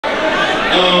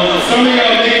Some of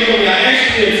y'all may know me. I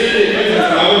actually attended business. I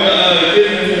went to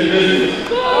Kensington business.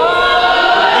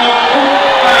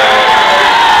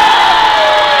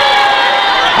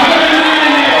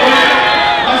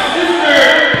 My sister,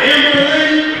 Amber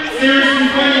Lynn, seriously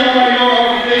funny, everybody know her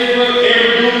on Facebook,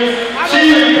 Amber Dumas. She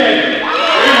really bad.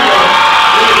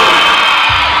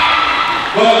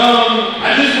 But I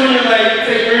just want to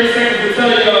take 30 seconds to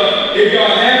tell y'all, if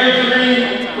y'all have a dream,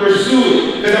 pursue it.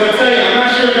 Because I'm gonna tell you, I'm not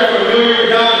sure if y'all familiar with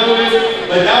DOLLARBOYZ,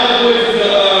 but DOLLARBOYZ is a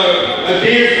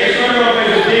dance. It started off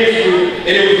as a dance group,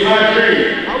 and it was my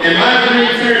dream. And my dream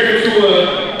turned into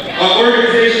an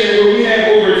organization where we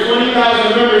have over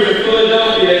 20,000 members in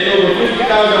Philadelphia and over 50,000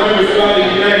 members throughout the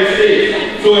United States.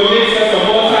 So it makes us a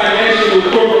multinational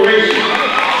corporation.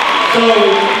 So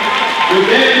with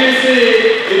that being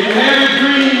said, if you have a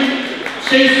dream,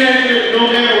 chase after it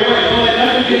no matter what. Don't let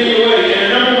nothing get in your way. And the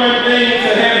number one thing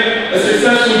to have a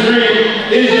successful dream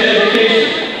is your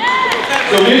education.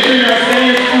 So make sure y'all stay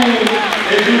in school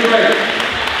and do right.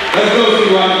 Let's go,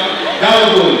 T-Rock.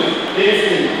 DOLLARBOYZ Dance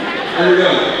Team. Here we go.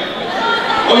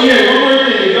 Oh yeah, one more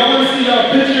thing. If y'all want to see y'all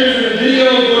pictures and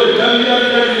videos, go to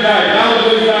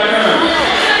www.dollarboyz.com.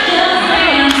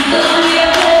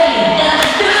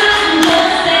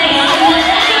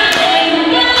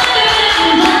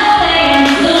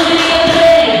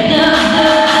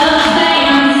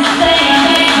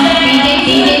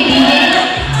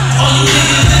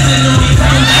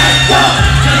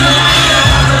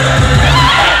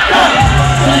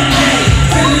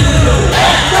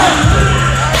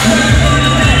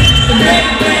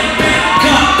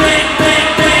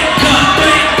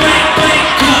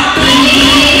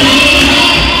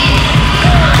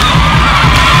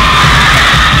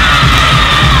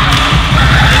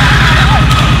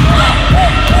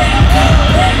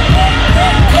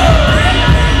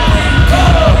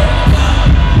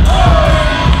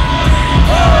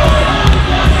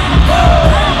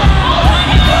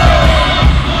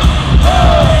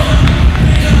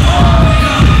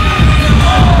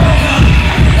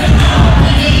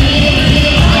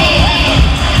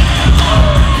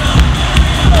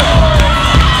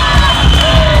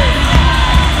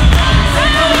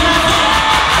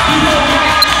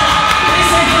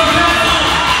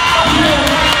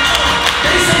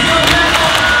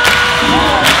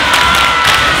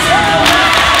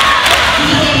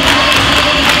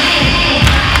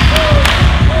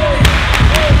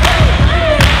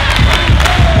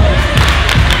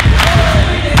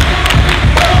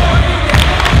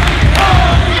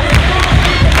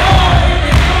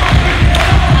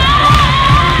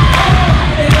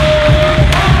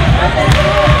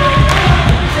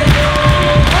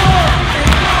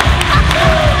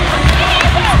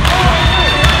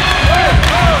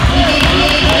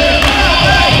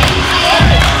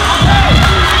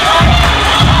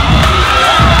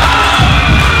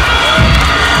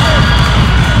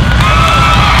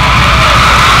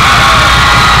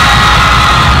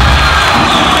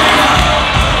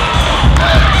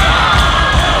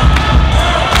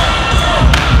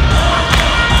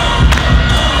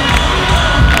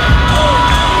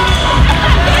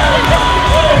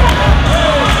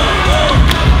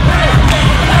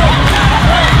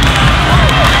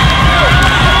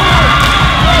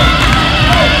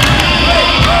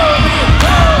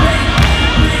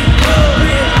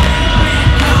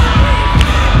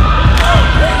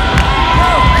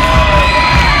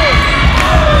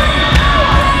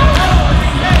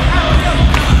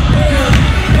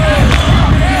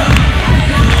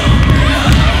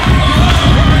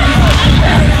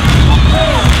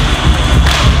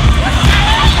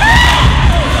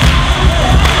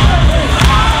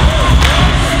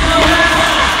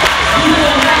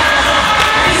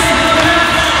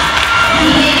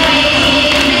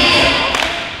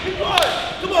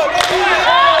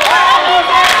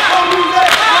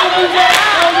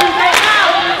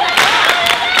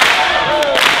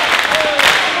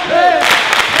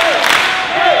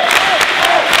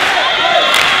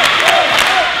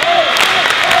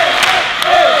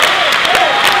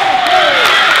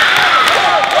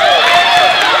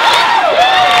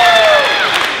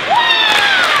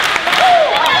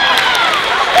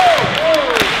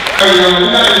 We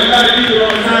gotta keep it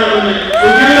on time limit.